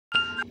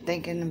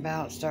thinking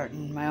about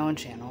starting my own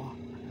channel.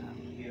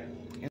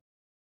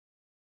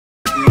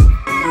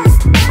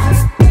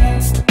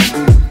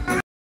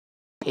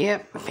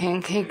 Yep,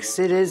 pancakes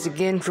it is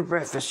again for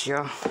breakfast,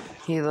 y'all.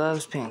 He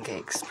loves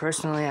pancakes.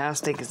 Personally, I was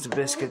thinking some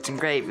biscuits and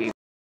gravy.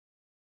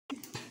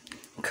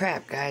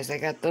 Crap, guys, I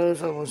got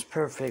those almost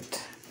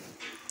perfect.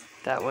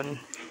 That one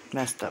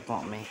messed up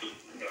on me.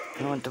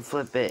 I went to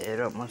flip it,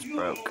 it almost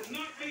broke.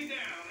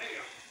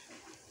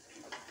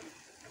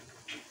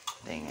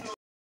 Dang it.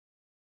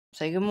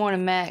 Say good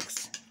morning,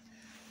 Max.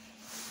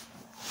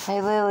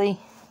 Hey, Lily.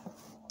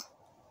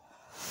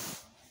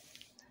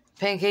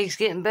 Pancakes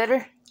getting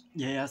better?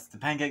 Yes, the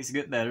pancakes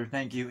get better,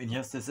 thank you. And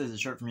yes, this is a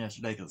shirt from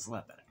yesterday because it's a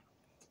lot better.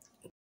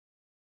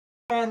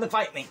 And the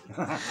fight me.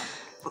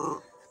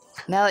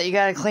 Now that you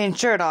got a clean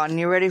shirt on,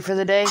 you ready for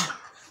the day?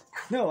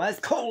 No, that's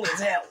cold as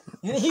hell.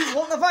 And he's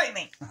wanting to fight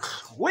me.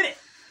 Quit it.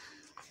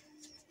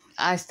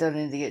 I still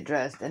need to get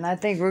dressed, and I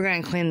think we're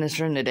going to clean this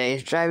room today.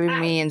 It's driving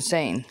me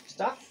insane.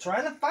 Stop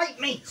trying to fight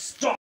me.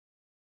 Stop.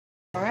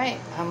 Alright,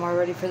 I'm all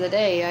ready for the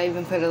day. I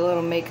even put a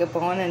little makeup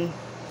on and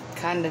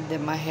kind of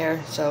did my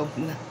hair, so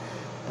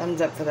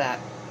thumbs up for that.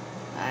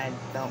 I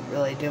don't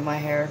really do my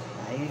hair.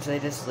 I usually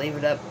just leave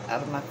it up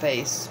out of my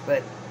face,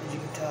 but as you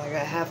can tell, I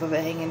got half of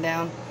it hanging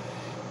down.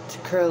 It's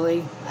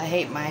curly. I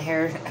hate my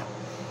hair. If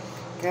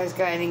you guys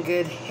got any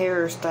good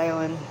hair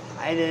styling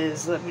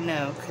ideas, let me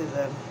know,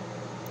 because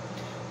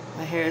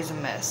my hair is a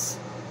mess.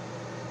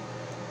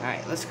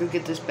 Alright, let's go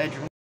get this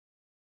bedroom. If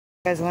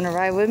you guys want to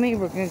ride with me?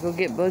 We're going to go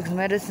get Bugs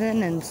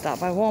medicine and stop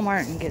by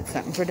Walmart and get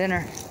something for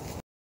dinner.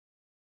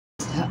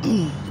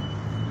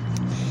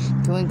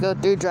 Can we go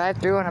through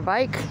drive-through on a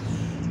bike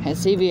at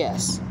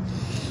CVS?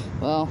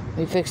 Well,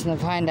 we're fixing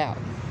to find out.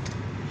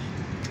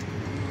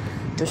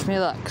 Wish me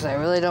luck, because I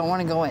really don't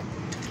want to go in.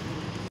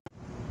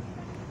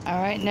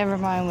 Alright, never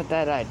mind what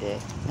that I did.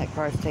 That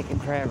car's taking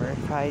forever.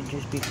 It'd probably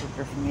just be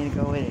quicker for me to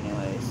go in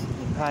anyways.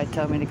 He'd probably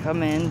tell me to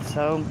come in,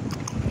 so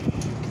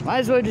might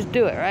as well just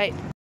do it, right?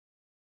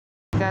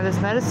 Got his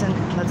medicine.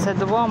 Let's head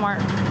to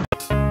Walmart.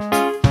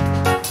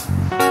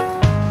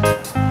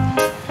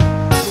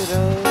 Good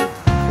old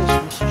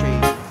Christmas tree.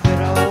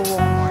 Good old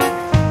Walmart.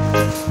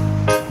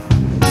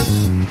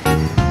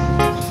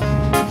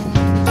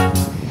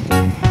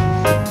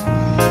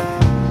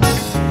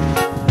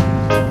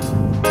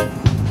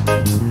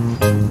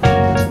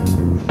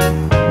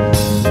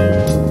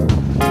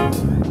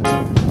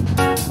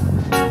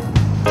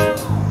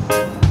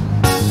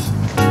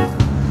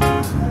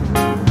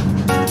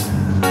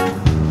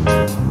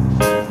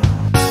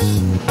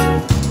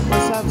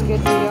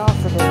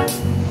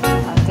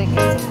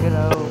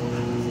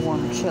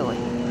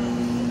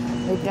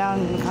 Down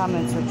in the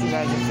comments what you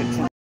guys are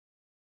fixing.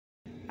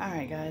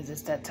 Alright guys,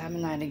 it's that time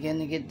of night again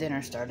to get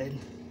dinner started.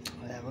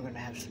 Well, we're gonna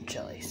have some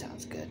chili,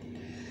 sounds good.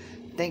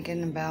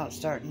 Thinking about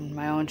starting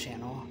my own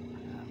channel.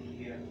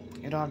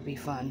 It ought to be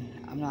fun.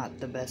 I'm not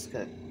the best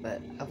cook,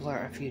 but I've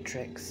learned a few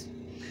tricks.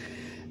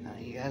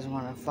 You guys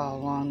want to follow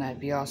along, that'd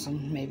be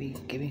awesome. Maybe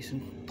give me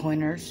some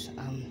pointers.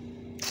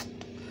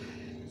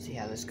 See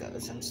how this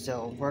goes. I'm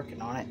still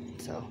working on it,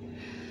 so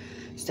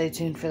stay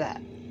tuned for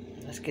that.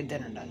 Let's get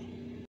dinner done.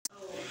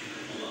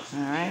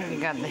 Alright, we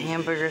got the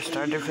hamburger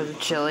started for the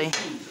chili.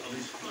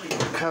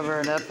 Cover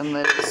it up and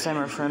let it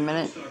simmer for a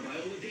minute.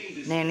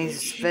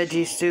 Nanny's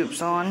veggie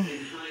soup's on.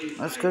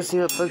 Let's go see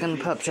what Boog and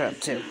the pups are up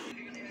to.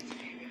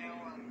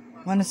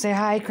 Want to say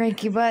hi,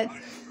 Cranky Butt?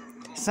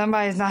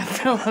 Somebody's not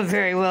feeling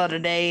very well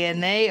today,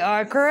 and they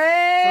are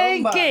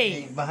cranky!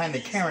 Somebody behind the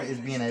camera is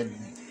being a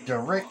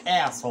direct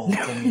asshole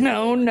to me.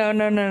 No.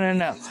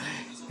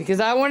 Because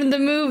I wanted to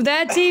move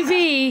that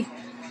TV.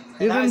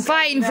 We've been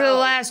fighting for the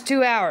last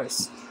 2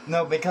 hours.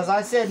 No, because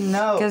I said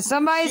no. Because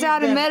somebody's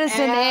out of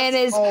medicine and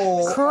is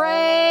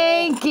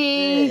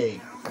cranky.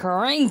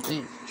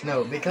 Cranky.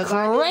 No, because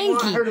I didn't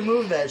want her to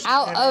move that.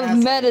 Out of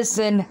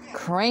medicine,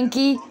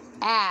 cranky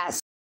ass.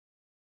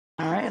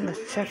 Alright,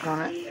 let's check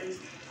on it.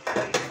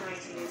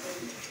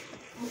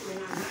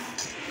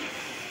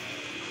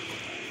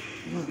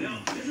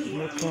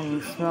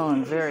 Looking,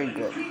 smelling very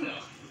good.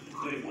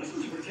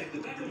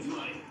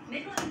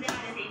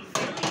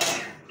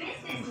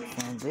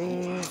 And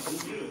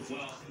these.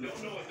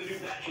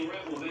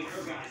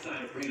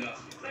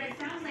 But it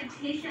sounds like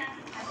Tasha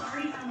has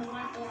already found the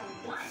one or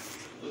what?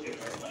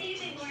 What do you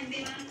think, Lauren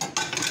Bima?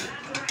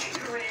 That's right,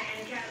 Corinne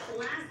and Jeff.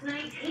 Last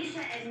night,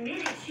 Tasha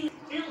admitted she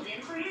filled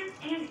in for him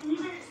and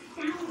even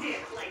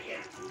sounded like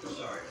him.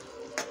 Sorry.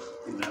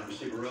 Even after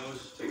Super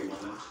Rose, take a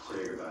moment,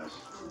 say your goodbyes.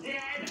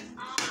 Dead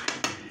on.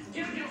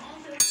 JoJo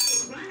also has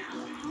to run a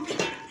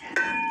polygraph test.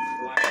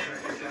 Lie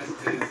detector test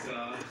is,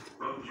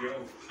 no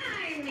joke.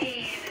 I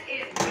mean,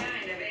 it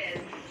kind of is.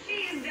 She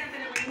is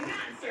definitely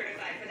not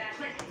certified for that,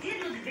 but did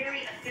look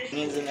very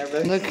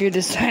official. Look who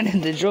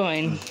decided to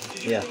join.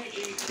 Yeah.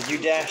 Did you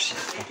dash?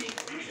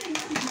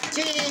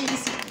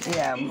 Cheese!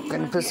 Yeah, I'm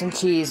gonna put some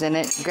cheese in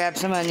it. Grab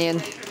some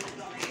onion.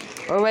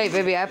 Oh wait,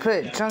 baby, I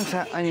put chunks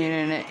of onion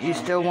in it. You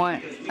still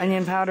want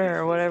onion powder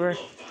or whatever?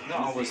 No,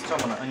 I was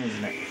talking about onions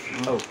in it.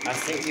 Oh, I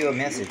sent you a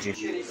message.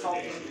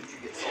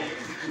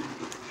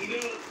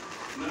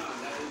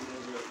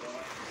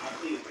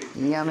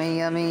 Yummy,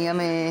 yummy,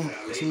 yummy.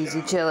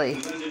 Cheesy chili.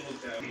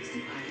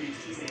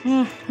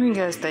 What do you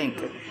guys think?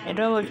 It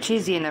don't look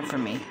cheesy enough for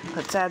me.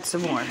 Let's add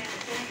some more.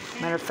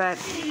 Matter of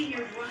fact,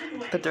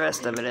 put the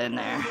rest of it in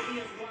there.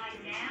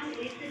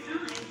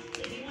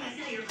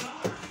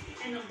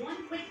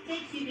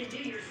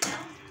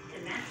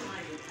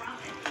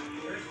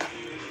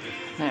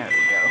 There we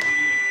go.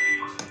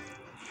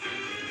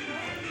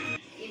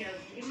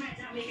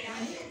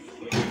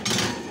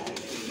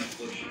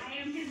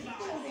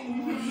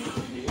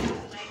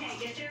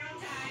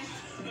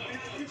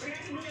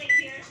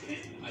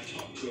 I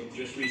talked to him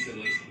just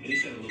recently, and he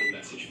sent a little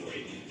message for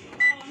you.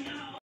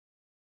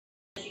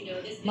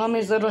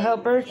 Mommy's little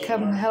helper,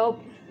 come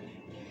help.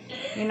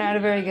 You're not a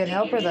very good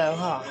helper though,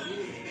 huh?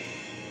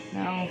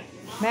 No.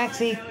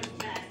 Maxie,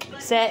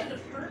 set.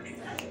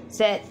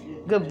 Set.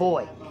 Good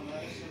boy.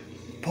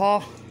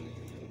 Paw.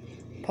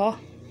 Paw.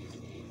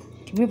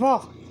 Give me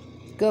paw.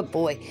 Good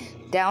boy.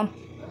 Down.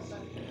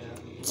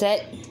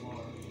 Set.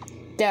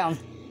 Down.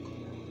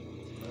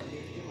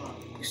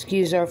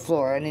 Excuse our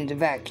floor, I need to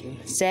vacuum.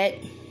 Set.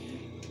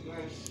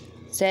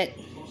 Set.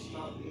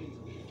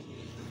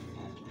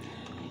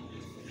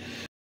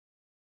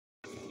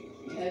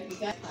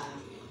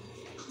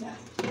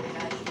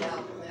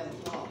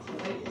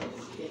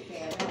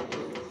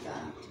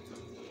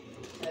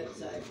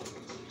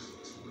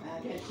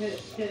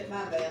 Took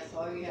my bath,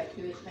 all you have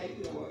to do is take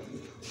yours.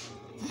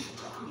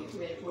 Get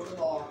ready for the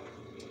bar.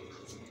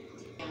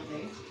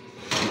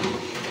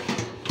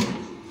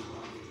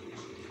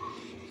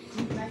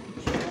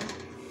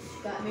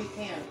 Got me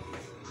can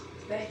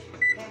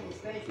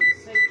special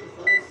soup with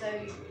low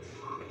sodium.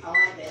 I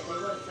like that. There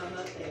was some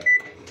up there.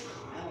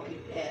 I don't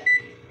eat that.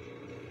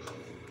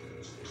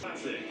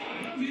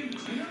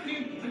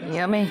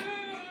 Yummy.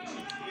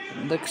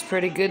 Looks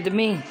pretty good to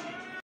me.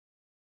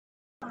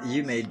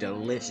 You made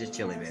delicious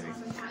chili, baby.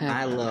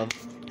 I love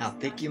how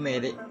thick you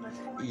made it.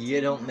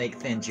 You don't make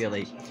thin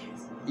chili.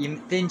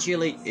 Thin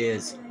chili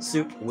is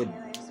soup with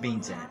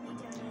beans in it.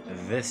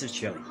 This is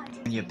chili.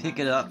 When you pick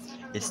it up,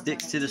 it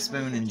sticks to the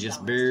spoon and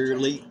just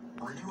barely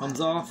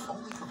comes off.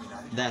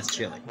 That's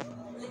chili.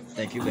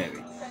 Thank you,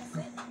 baby.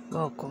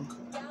 Welcome.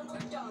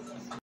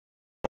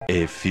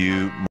 A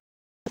few.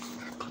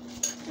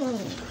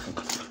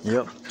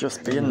 Yep,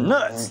 just being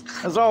nuts,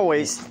 as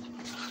always.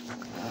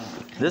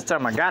 This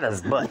time I got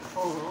his butt.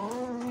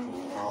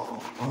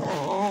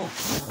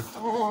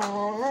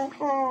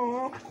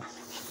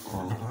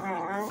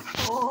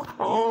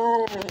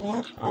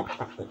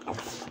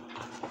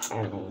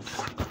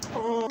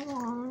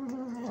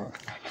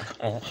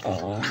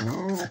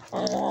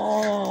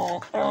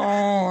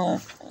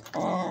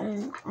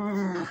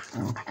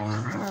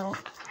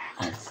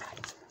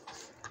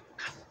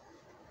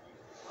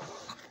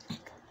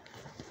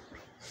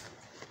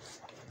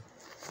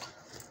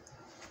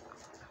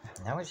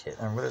 Now he's hitting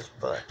her with his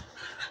butt.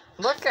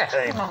 Look at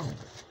him.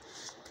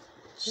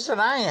 She said,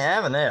 I ain't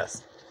having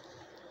this.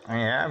 I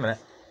ain't having it.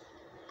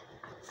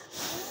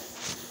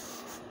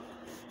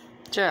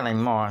 Jelly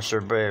monster,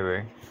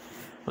 baby.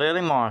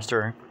 Lily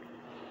monster.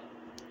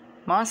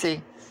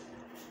 Mossy.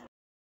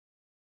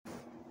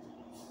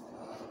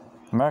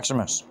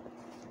 Maximus.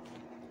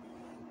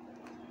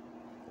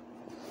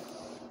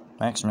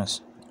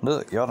 Maximus.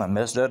 Look, y'all done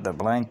messed up the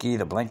blankie.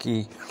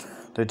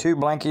 The two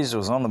blankies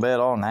was on the bed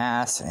all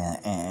nice,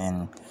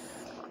 and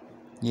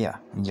yeah,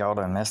 y'all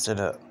done messed it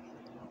up.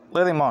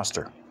 Lily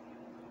Monster.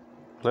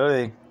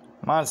 Lily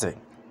Monty.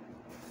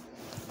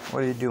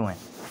 What are you doing?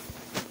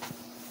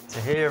 Say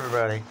hey,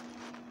 everybody.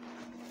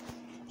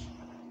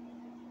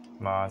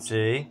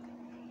 Monty.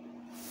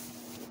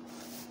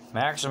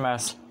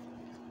 Maximus.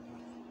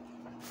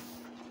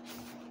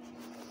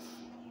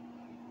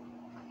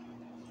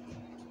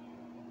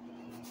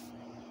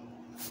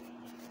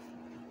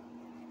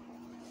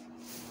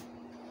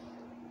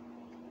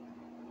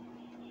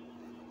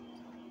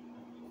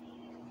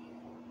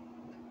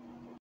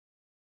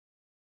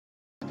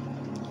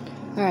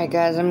 Alright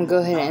guys, I'm going to go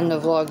ahead and end the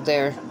vlog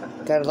there.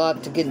 Got a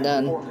lot to get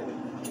done.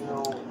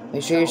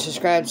 Make sure you're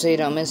subscribed so you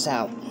don't miss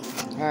out.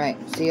 Alright,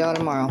 see y'all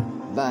tomorrow.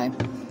 Bye.